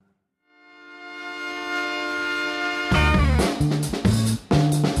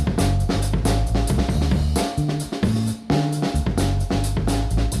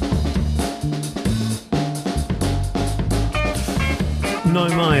No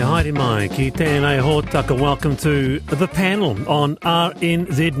mai, haere mai, ki tēnei hōtaka. Welcome to the panel on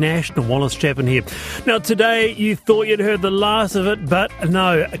RNZ National. Wallace Chapman here. Now today you thought you'd heard the last of it, but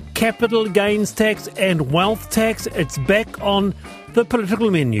no. Capital gains tax and wealth tax, it's back on the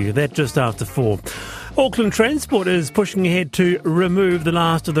political menu. That just after 4. Auckland Transport is pushing ahead to remove the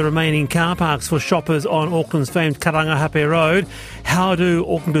last of the remaining car parks for shoppers on Auckland's famed Karangahape Road. How do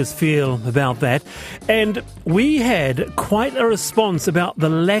Aucklanders feel about that? And we had quite a response about the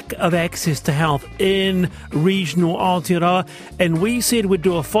lack of access to health in regional Aotearoa, and we said we'd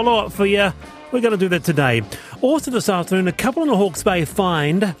do a follow-up for you. We're going to do that today. Also this afternoon, a couple in the Hawke's Bay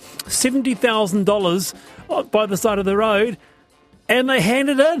fined $70,000 by the side of the road, and they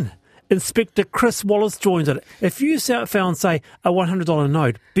handed in. Inspector Chris Wallace joins it. If you found, say, a $100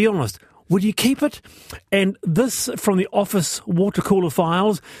 note, be honest, would you keep it? And this from the office water cooler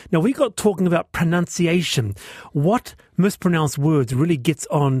files. Now, we got talking about pronunciation. What mispronounced words really gets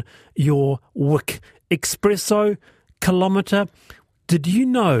on your wick? Espresso, kilometre. Did you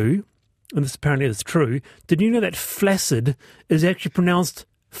know, and this apparently is true, did you know that flaccid is actually pronounced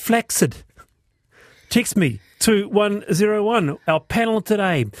flaccid? Text me to 101. Our panel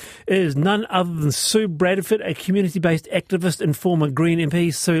today is none other than Sue Bradford, a community-based activist and former Green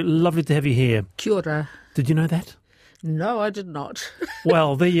MP. Sue, lovely to have you here. Kia ora. Did you know that? No, I did not.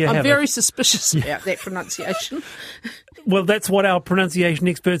 Well, there you have it. I'm very suspicious about that pronunciation. Well, that's what our pronunciation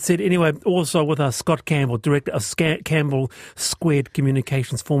expert said. Anyway, also with us, Scott Campbell, director of Campbell Squared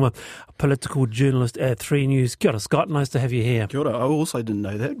Communications, former political journalist at 3 News. Kia ora, Scott. Nice to have you here. Kia ora. I also didn't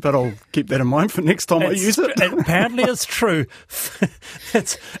know that, but I'll keep that in mind for next time I use it. Apparently it's true.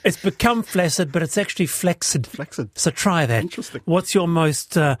 It's become flaccid, but it's actually flaccid. Flaccid. So try that. Interesting. What's your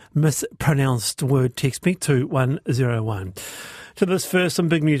most mispronounced word? Text me to 101. To this first, some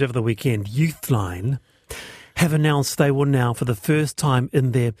big news over the weekend. Youthline have announced they will now, for the first time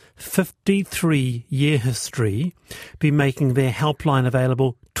in their 53-year history, be making their helpline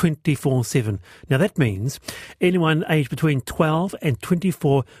available 24/7. Now that means anyone aged between 12 and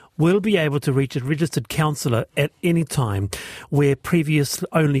 24 will be able to reach a registered counsellor at any time, where previous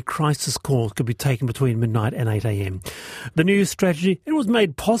only crisis calls could be taken between midnight and 8 a.m. The new strategy, it was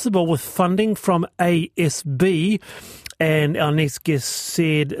made possible with funding from ASB. And our next guest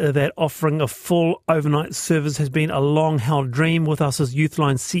said that offering a full overnight service has been a long-held dream. With us is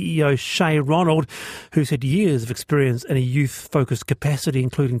Youthline CEO Shay Ronald, who's had years of experience in a youth-focused capacity,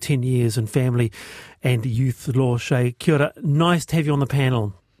 including 10 years in family and youth law. Shay, kia ora. Nice to have you on the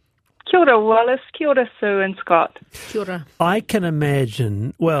panel. Kia ora, Wallace. Kia ora, Sue and Scott. Kia ora. I can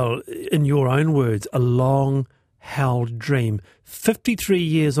imagine, well, in your own words, a long-held dream. 53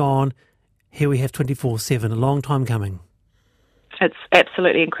 years on, here we have 24/7, a long time coming. It's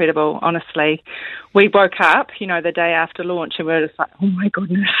absolutely incredible, honestly. We woke up, the day after launch, and we were just like, oh my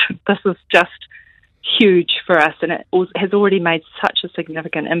goodness, this is just huge for us, and it has already made such a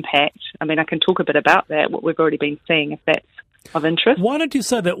significant impact. I mean, I can talk a bit about that, what we've already been seeing, if that's of interest. Why don't you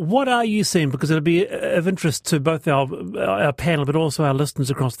say that? What are you seeing? Because it'll be of interest to both our panel, but also our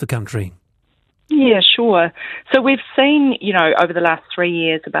listeners across the country. Yeah, sure. So we've seen, over the last 3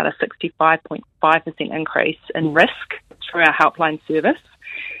 years, about a 65.5% increase in risk through our helpline service.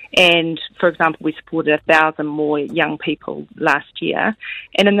 And, for example, we supported 1,000 more young people last year.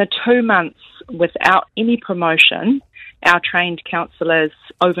 And in the 2 months, without any promotion, our trained counsellors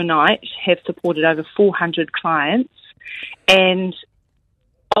overnight have supported over 400 clients. And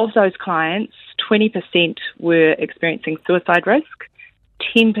of those clients, 20% were experiencing suicide risk,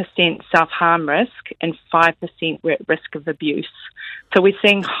 10% self-harm risk, and 5% were at risk of abuse. So we're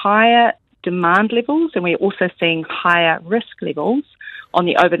seeing higher demand levels, and we're also seeing higher risk levels on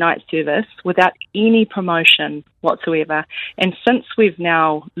the overnight service without any promotion whatsoever. And since we've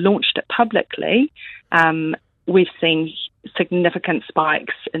now launched it publicly, we've seen significant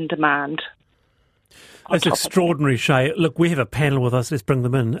spikes in demand. That's extraordinary, Shay. Look, we have a panel with us. Let's bring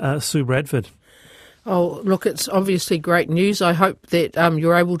them in. Sue Bradford. Oh, look, it's obviously great news. I hope that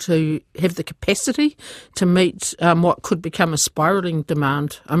you're able to have the capacity to meet what could become a spiralling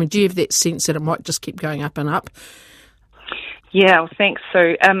demand. I mean, do you have that sense that it might just keep going up and up? Yeah, well, thanks,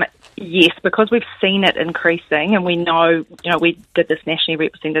 Sue. Yes, because we've seen it increasing, and we know, we did this nationally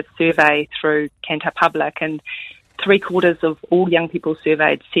represented survey through Kantar Public, and 3/4 of all young people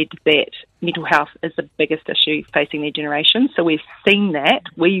surveyed said that mental health is the biggest issue facing their generation. So we've seen that.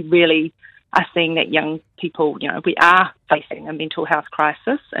 We really are seeing that young people, we are facing a mental health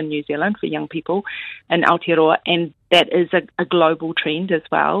crisis in New Zealand for young people in Aotearoa, and that is a global trend as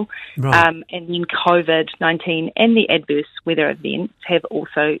well. Right. And then COVID-19 and the adverse weather events have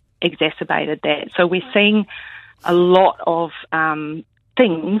also exacerbated that. So we're seeing a lot of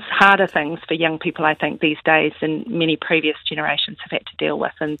harder things for young people, I think, these days than many previous generations have had to deal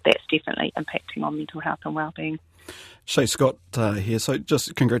with, and that's definitely impacting on mental health and wellbeing. Shay Scott here. So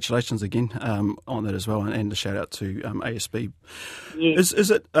just congratulations again on that as well, and a shout out to ASB. Yes.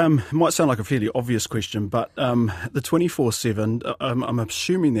 Is it, it might sound like a fairly obvious question, but the 24/7, I'm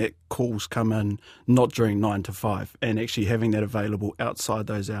assuming that calls come in not during 9 to 5, and actually having that available outside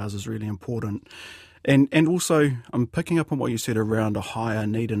those hours is really important. And also, I'm picking up on what you said around a higher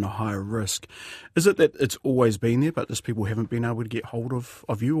need and a higher risk. Is it that it's always been there, but just people haven't been able to get hold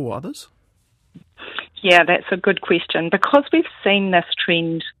of you or others? Yeah, that's a good question. Because we've seen this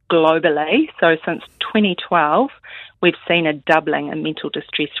trend globally, so since 2012, we've seen a doubling in mental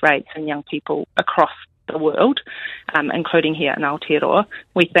distress rates in young people across the world, including here in Aotearoa.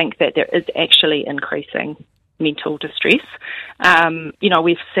 We think that there is actually increasing mental distress.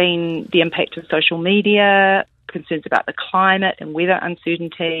 We've seen the impact of social media, concerns about the climate and weather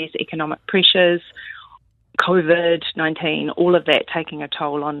uncertainties, economic pressures, COVID-19, all of that taking a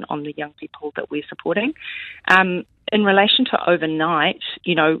toll on the young people that we're supporting. In relation to overnight,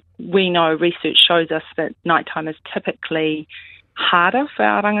 we know research shows us that nighttime is typically harder for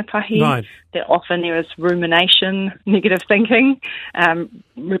our rangatahi. Right. That often there is rumination, negative thinking,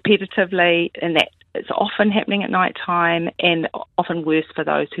 repetitively, and that it's often happening at night time and often worse for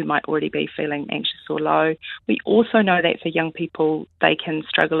those who might already be feeling anxious or low. We also know that for young people, they can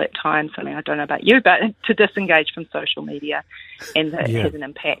struggle at times, I don't know about you, but to disengage from social media, and that has an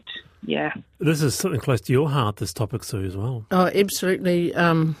impact. Yeah. This is something close to your heart, this topic, Sue, as well. Oh, absolutely.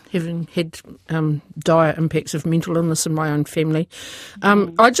 Having had dire impacts of mental illness in my own family.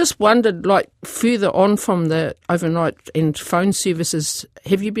 I just wondered, further on from the overnight and phone services,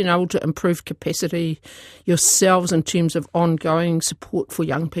 have you been able to improve capacity yourselves in terms of ongoing support for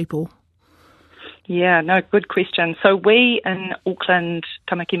young people? Yeah, no, good question. So we in Auckland,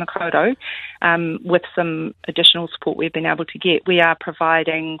 Tamaki Makaurau, with some additional support we've been able to get, we are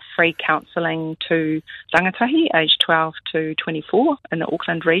providing free counselling to rangatahi aged 12 to 24 in the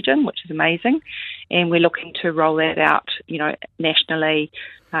Auckland region, which is amazing. And we're looking to roll that out, nationally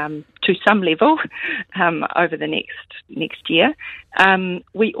to some level over the next year.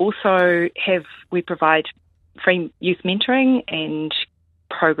 We also provide free youth mentoring and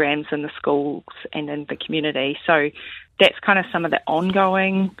programs in the schools and in the community. So that's kind of some of the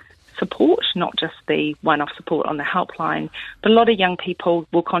ongoing support, not just the one-off support on the helpline. But a lot of young people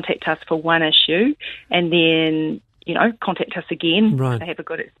will contact us for one issue and then, contact us again if they have a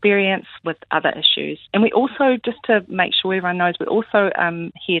good experience with other issues. And we also, just to make sure everyone knows, we're also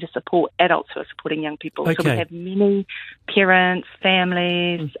here to support adults who are supporting young people. Okay. So we have many parents,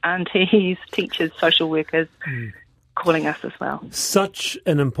 families, aunties, teachers, social workers calling us as well. Such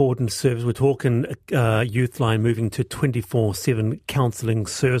an important service. We're talking Youthline moving to 24/7 counselling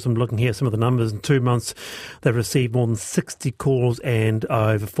service. I'm looking here at some of the numbers. In 2 months, they've received more than 60 calls and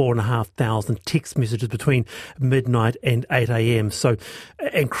over 4,500 text messages between midnight and 8 a.m. So,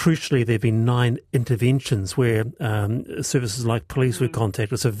 and crucially, there have been 9 interventions where services like police were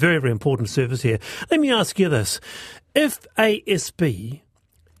contacted. It's a very, very important service here. Let me ask you this. If ASB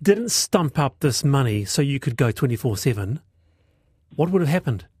didn't stump up this money so you could go 24/7, what would have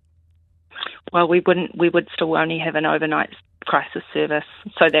happened? Well, we would still only have an overnight crisis service.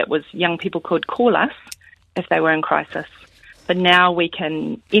 So that was young people could call us if they were in crisis. But now we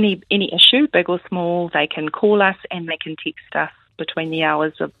can, any issue, big or small, they can call us and they can text us between the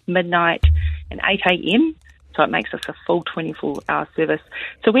hours of midnight and 8 a.m. So it makes us a full 24-hour service.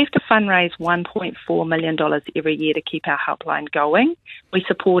 So we have to fundraise $1.4 million every year to keep our helpline going. We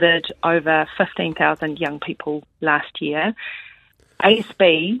supported over 15,000 young people last year.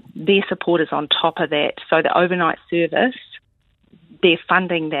 ASB, their support is on top of that. So the overnight service, they're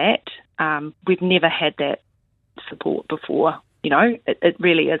funding that. We've never had that support before. It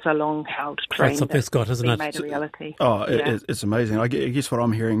really is a long-held dream. That's something, Scott, isn't it? Made a reality. Oh, it's amazing. I guess what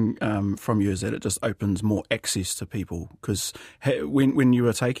I'm hearing from you is that it just opens more access to people. Because when you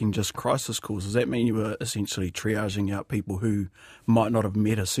were taking just crisis calls, does that mean you were essentially triaging out people who might not have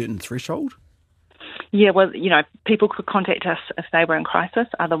met a certain threshold? Yeah, well, people could contact us if they were in crisis.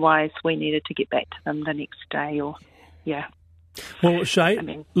 Otherwise, we needed to get back to them the next day Well,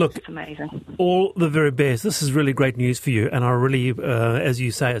 Shay, look, it's amazing. All the very best. This is really great news for you, and I really, as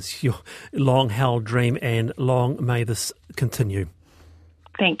you say, it's your long-held dream, and long may this continue.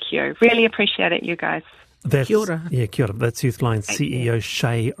 Thank you. Really appreciate it, you guys. Kia ora. Yeah, kia ora. That's Youthline CEO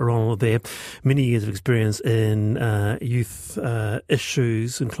Shay Ronald there. Many years of experience in youth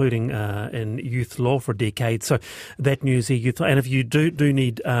issues, including in youth law for a decade. So that news here, Youthline. And if you do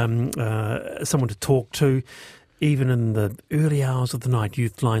need someone to talk to, even in the early hours of the night.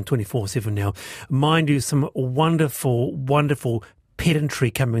 Youthline 24/7 now. Mind you, some wonderful, wonderful pedantry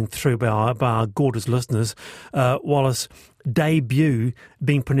coming through by our gorgeous listeners. Wallace, debut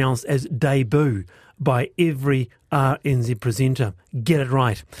being pronounced as debut by every RNZ presenter. Get it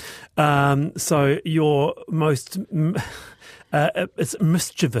right. So your most... it's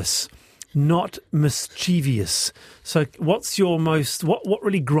mischievous, not mischievous. So what's your most... What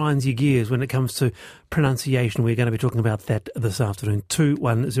really grinds your gears when it comes to pronunciation? We're going to be talking about that this afternoon.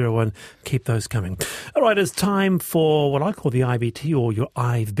 2101. Keep those coming. All right, it's time for what I call the IBT, or your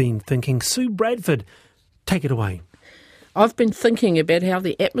I've Been Thinking. Sue Bradford, take it away. I've been thinking about how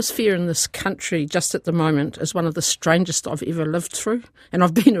the atmosphere in this country just at the moment is one of the strangest I've ever lived through, and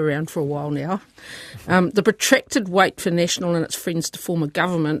I've been around for a while now. The protracted wait for National and its friends to form a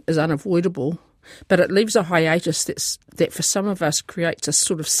government is unavoidable, but it leaves a hiatus that for some of us creates a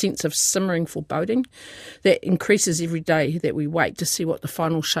sort of sense of simmering foreboding that increases every day that we wait to see what the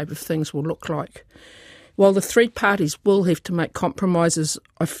final shape of things will look like. While the three parties will have to make compromises,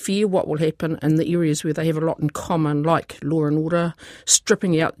 I fear what will happen in the areas where they have a lot in common, like law and order,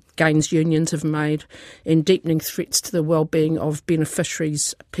 stripping out gains unions have made, and deepening threats to the well-being of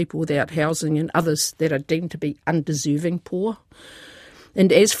beneficiaries, people without housing, and others that are deemed to be undeserving poor.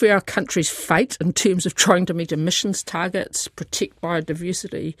 And as for our country's fate in terms of trying to meet emissions targets, protect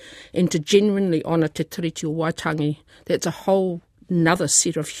biodiversity, and to genuinely honour Te Tiriti o Waitangi, that's a whole another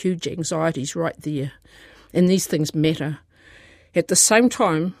set of huge anxieties right there. And these things matter. At the same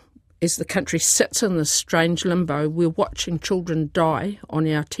time as the country sits in this strange limbo, we're watching children die on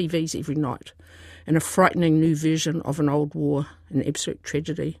our TVs every night in a frightening new version of an old war, an absolute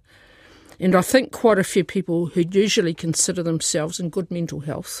tragedy. And I think quite a few people who usually consider themselves in good mental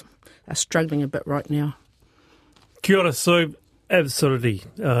health are struggling a bit right now. Kia ora, Sue. Absolutely,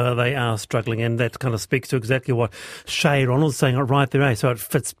 they are struggling, and that kind of speaks to exactly what Shay Ronald's saying right there. Eh? So it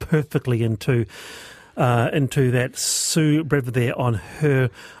fits perfectly into that Sue Bradford there on her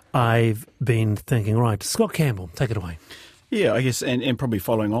I've Been Thinking. Right, Scott Campbell, take it away. Yeah, I guess, and probably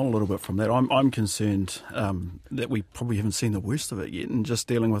following on a little bit from that, I'm concerned that we probably haven't seen the worst of it yet, and just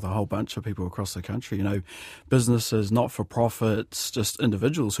dealing with a whole bunch of people across the country, you know, businesses, not-for-profits, just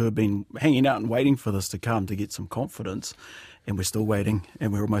individuals who have been hanging out and waiting for this to come to get some confidence. And we're still waiting,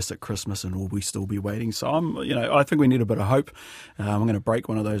 and we're almost at Christmas, and will we still be waiting? So I think we need a bit of hope. I'm going to break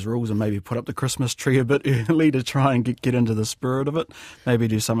one of those rules and maybe put up the Christmas tree a bit early to try and get into the spirit of it. Maybe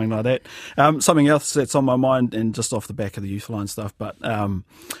do something like that. Something else that's on my mind, and just off the back of the Youthline stuff, but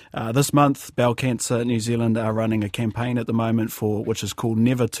this month, Bowel Cancer New Zealand are running a campaign at the moment which is called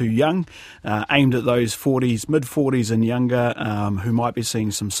Never Too Young, aimed at those mid-40s and younger, who might be seeing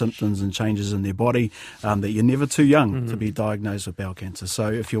some symptoms and changes in their body, that you're never too young to be diagnosed with bowel cancer.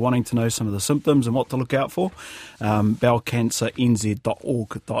 So if you're wanting to know some of the symptoms and what to look out for,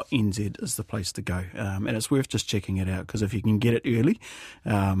 bowelcancernz.org.nz is the place to go. And it's worth just checking it out, because if you can get it early,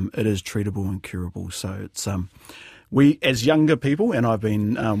 it is treatable and curable. So it's we as younger people, and I've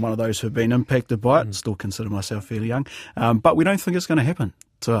been one of those who've been impacted by it, still consider myself fairly young, but we don't think it's going to happen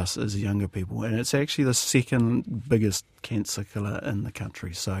to us as younger people, and it's actually the second biggest cancer killer in the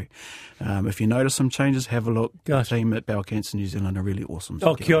country. So if you notice some changes, have a look. Gosh. The team at Bowel Cancer New Zealand are really awesome.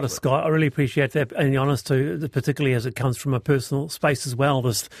 Oh, kia ora, Scott. I really appreciate that, and honest too, particularly as it comes from a personal space as well,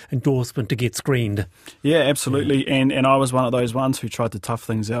 this endorsement to get screened. Yeah, absolutely. Yeah. And I was one of those ones who tried to tough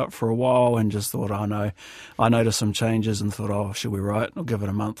things out for a while and just thought, I noticed some changes and thought, should we write? I'll give it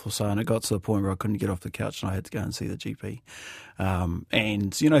a month or so. And it got to the point where I couldn't get off the couch and I had to go and see the GP.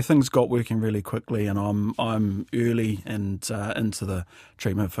 And things got working really quickly, and I'm early and into the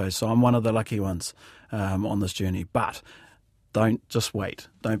treatment phase, so I'm one of the lucky ones on this journey. But don't just wait.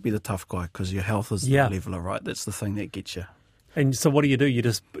 Don't be the tough guy, because your health is the leveler, right? That's the thing that gets you. And so what do?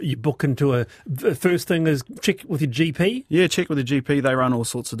 You book into the first thing is check with your GP? Yeah, check with the GP. They run all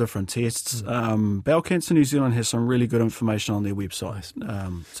sorts of different tests. Bowel Cancer New Zealand has some really good information on their website,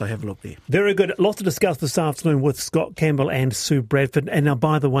 so have a look there. Very good. Lots to discuss this afternoon with Scott Campbell and Sue Bradford. And now,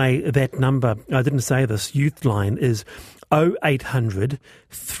 by the way, that number, I didn't say this, Youthline is 0800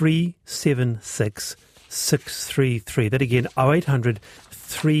 376 633. That again, 0800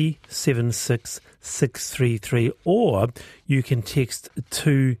 376 633, or you can text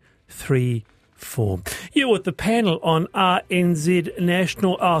 234. You're with the panel on RNZ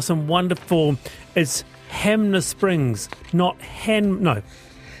National. Some wonderful. It's Hamner Springs, not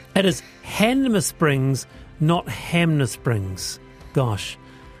it is Hanmer Springs, not Hamner Springs. Gosh.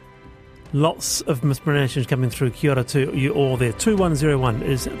 Lots of mispronunciations coming through. Kia ora to you all there. 2101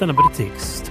 is the number to text.